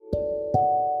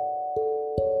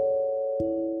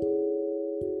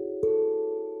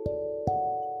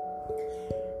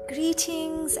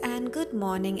Greetings and good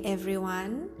morning,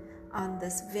 everyone, on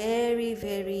this very,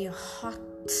 very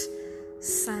hot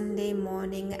Sunday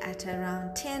morning at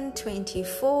around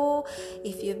 10:24.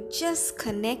 If you've just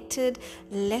connected,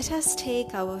 let us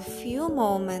take our few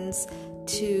moments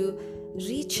to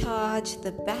recharge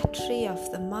the battery of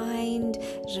the mind,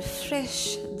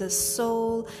 refresh the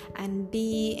soul, and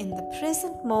be in the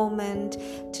present moment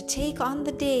to take on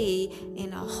the day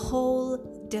in a whole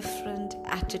different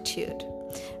attitude.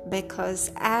 Because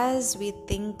as we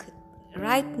think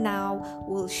right now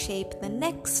will shape the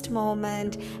next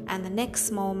moment and the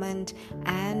next moment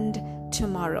and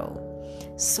tomorrow.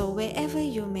 So wherever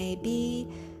you may be,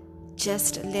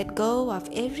 just let go of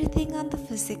everything on the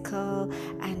physical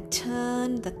and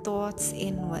turn the thoughts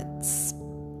inwards.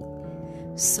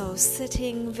 So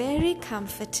sitting very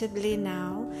comfortably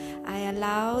now, I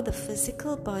allow the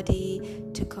physical body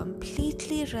to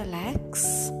completely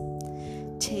relax.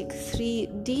 Take 3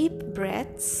 deep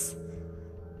breaths,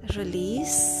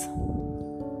 release,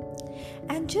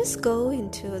 and just go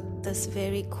into this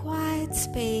very quiet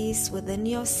space within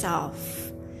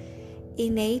yourself.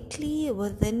 Innately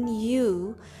within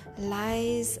you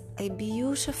lies a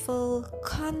beautiful,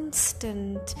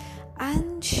 constant,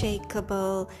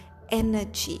 unshakable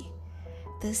energy.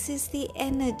 This is the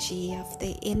energy of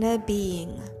the inner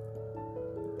being.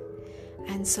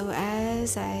 And so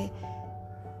as I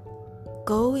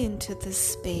go into this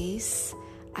space,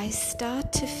 I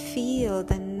start to feel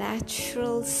the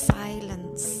natural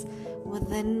silence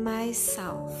within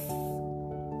myself.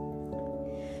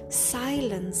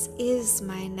 Silence is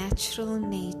my natural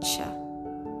nature.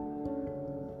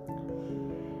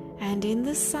 And in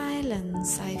the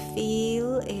silence, I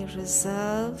feel a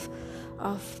reserve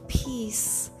of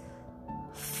peace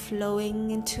flowing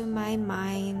into my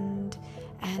mind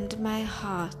and my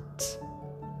heart.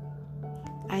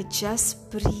 I just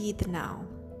breathe now.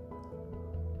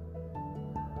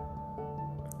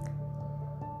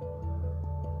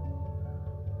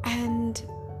 And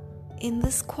in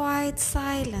this quiet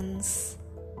silence,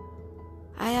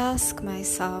 I ask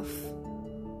myself,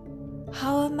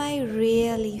 how am I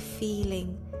really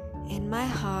feeling in my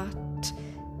heart,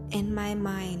 in my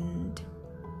mind?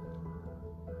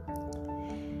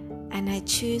 And I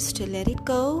choose to let it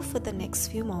go for the next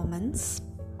few moments.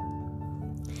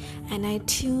 And I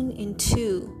tune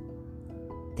into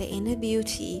the inner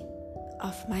beauty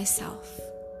of myself.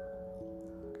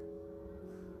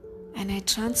 And I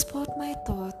transport my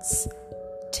thoughts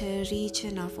to a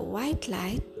region of white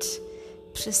light,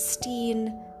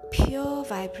 pristine, pure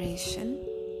vibration.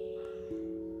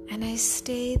 And I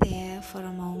stay there for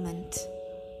a moment.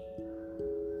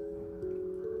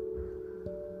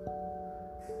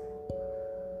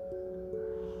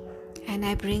 And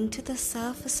I bring to the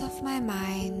surface of my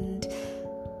mind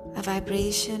a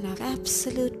vibration of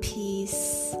absolute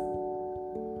peace,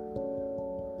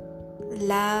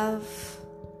 love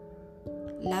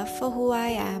for who I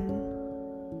am,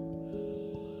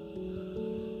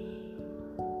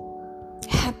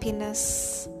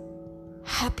 happiness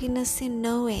in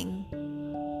knowing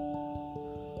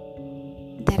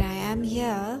that I am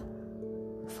here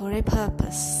for a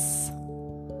purpose.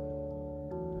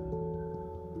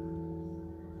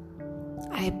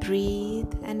 I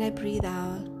breathe and I breathe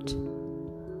out.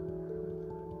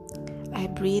 I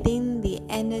breathe in the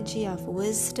energy of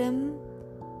wisdom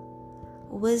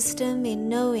in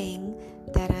knowing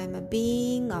that I'm a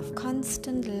being of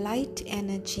constant light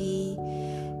energy,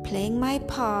 playing my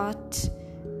part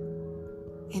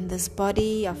in this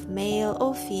body of male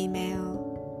or female,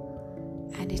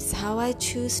 and it's how I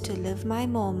choose to live my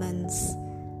moments,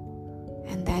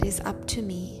 and that is up to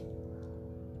me.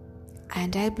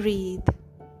 And I breathe.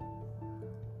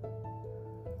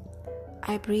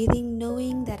 I breathe in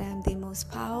knowing that I'm the most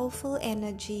powerful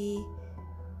energy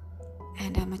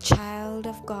and I'm a child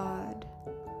of God.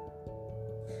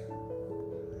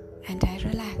 And I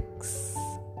relax.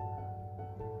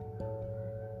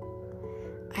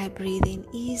 I breathe in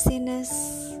easiness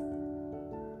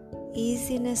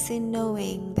in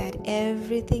knowing that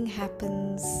everything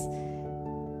happens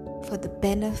for the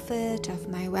benefit of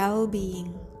my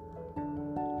well-being.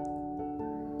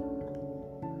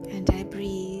 And I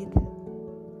breathe.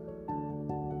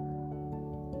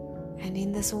 And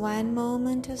in this one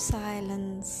moment of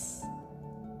silence,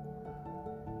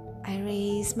 I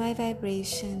raise my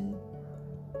vibration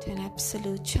to an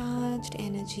absolute charged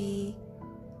energy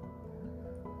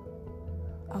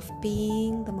of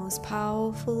being the most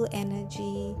powerful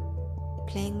energy,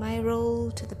 playing my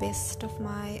role to the best of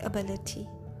my ability.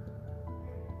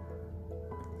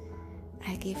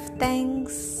 I give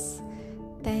thanks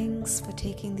for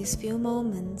taking these few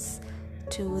moments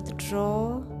to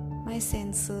withdraw my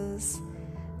senses,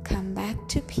 come back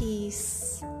to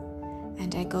peace,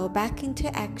 and I go back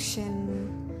into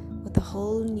action with a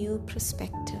whole new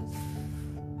perspective.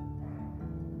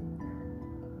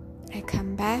 I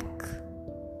come back,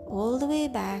 all the way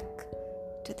back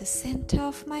to the center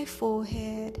of my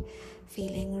forehead,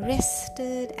 feeling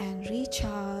rested and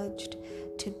recharged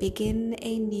to begin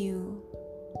anew.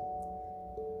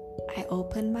 I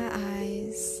open my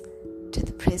eyes to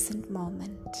the present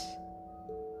moment.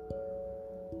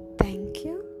 Thank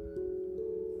you.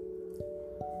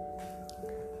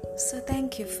 So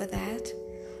thank you for that.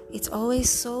 It's always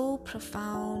so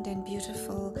profound and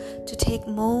beautiful to take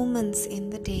moments in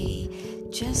the day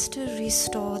just to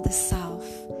restore the self.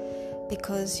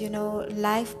 Because,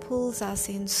 life pulls us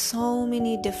in so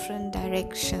many different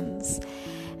directions,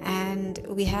 and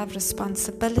we have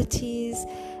responsibilities,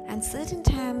 and certain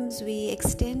times we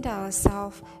extend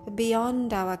ourselves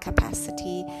beyond our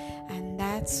capacity, and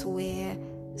that's where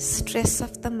stress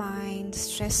of the mind,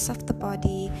 stress of the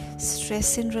body,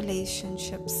 stress in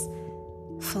relationships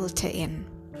filter in.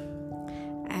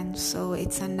 And so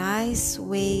it's a nice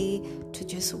way to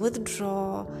just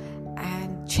withdraw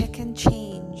and check and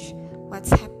change what's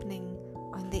happening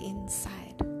on the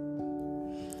inside.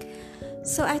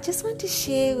 So I just want to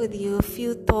share with you a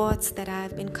few thoughts that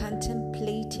I've been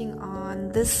contemplating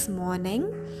on this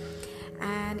morning,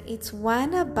 and it's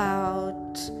one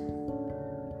about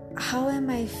how am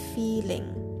I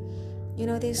feeling.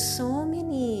 There's so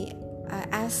many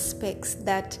aspects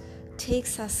that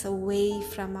takes us away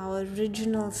from our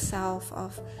original self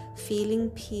of feeling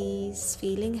peace,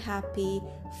 feeling happy,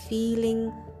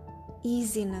 feeling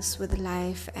easiness with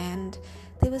life. And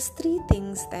there was 3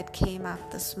 things that came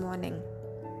up this morning.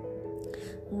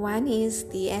 One is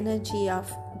the energy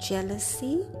of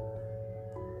jealousy,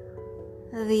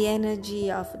 the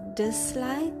energy of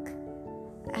dislike,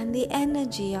 and the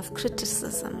energy of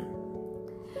criticism.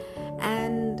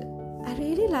 And I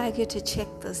really like you to check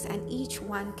this, and each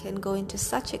one can go into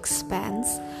such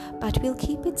expanse, but we'll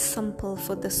keep it simple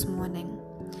for this morning.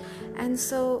 And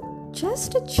so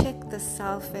just to check the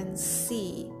self and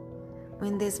see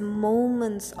when there's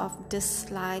moments of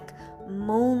dislike,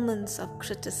 moments of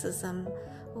criticism,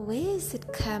 where is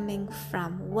it coming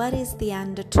from? What is the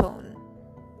undertone?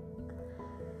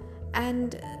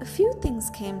 And a few things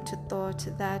came to thought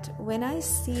that when I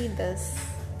see this,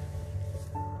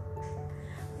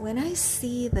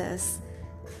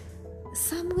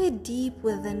 somewhere deep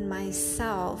within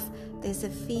myself, there's a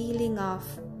feeling of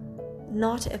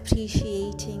not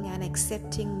appreciating and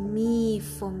accepting me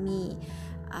for me,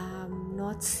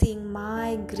 not seeing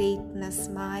my greatness,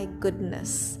 my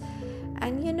goodness.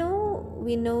 And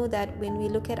we know that when we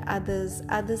look at others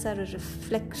are a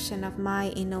reflection of my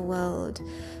inner world.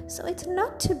 So it's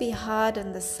not to be hard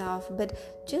on the self, but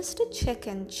just to check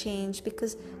and change,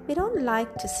 because we don't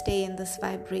like to stay in this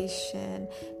vibration.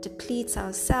 It depletes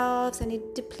ourselves, and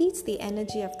it depletes the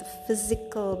energy of the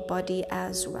physical body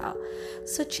as well.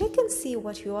 So check and see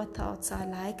what your thoughts are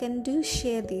like, and do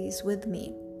share these with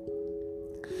me.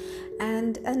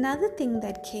 And another thing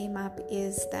that came up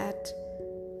is that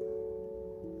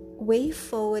way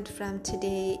forward from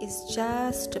today is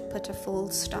just to put a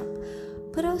full stop.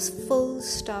 Put a full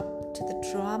stop to the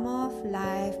drama of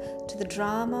life, to the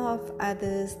drama of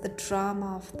others, the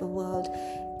drama of the world.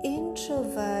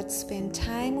 Introvert, spend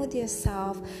time with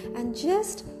yourself, and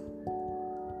just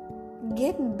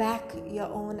get back your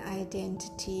own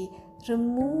identity.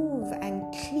 Remove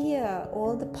and clear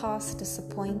all the past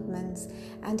disappointments.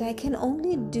 And I can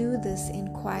only do this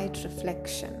in quiet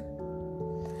reflection.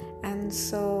 And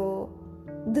so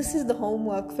this is the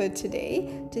homework for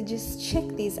today, to just check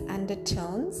these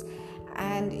undertones,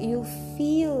 and you'll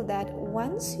feel that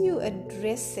once you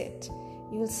address it,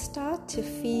 you'll start to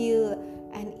feel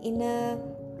an inner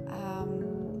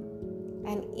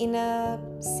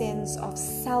sense of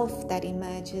self that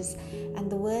emerges.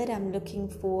 And the word I'm looking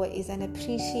for is an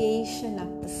appreciation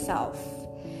of the self.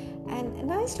 And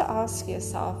nice to ask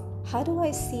yourself, how do I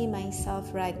see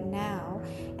myself right now?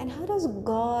 And how does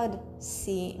God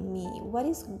see me? What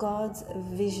is God's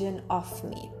vision of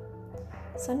me?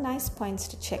 So nice points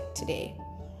to check today.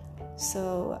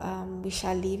 So we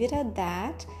shall leave it at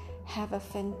that. Have a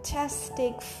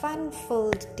fantastic,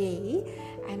 fun-filled day,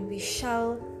 and we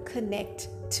shall connect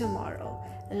tomorrow.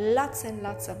 Lots and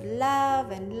lots of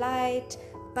love and light.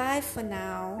 Bye for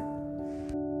now.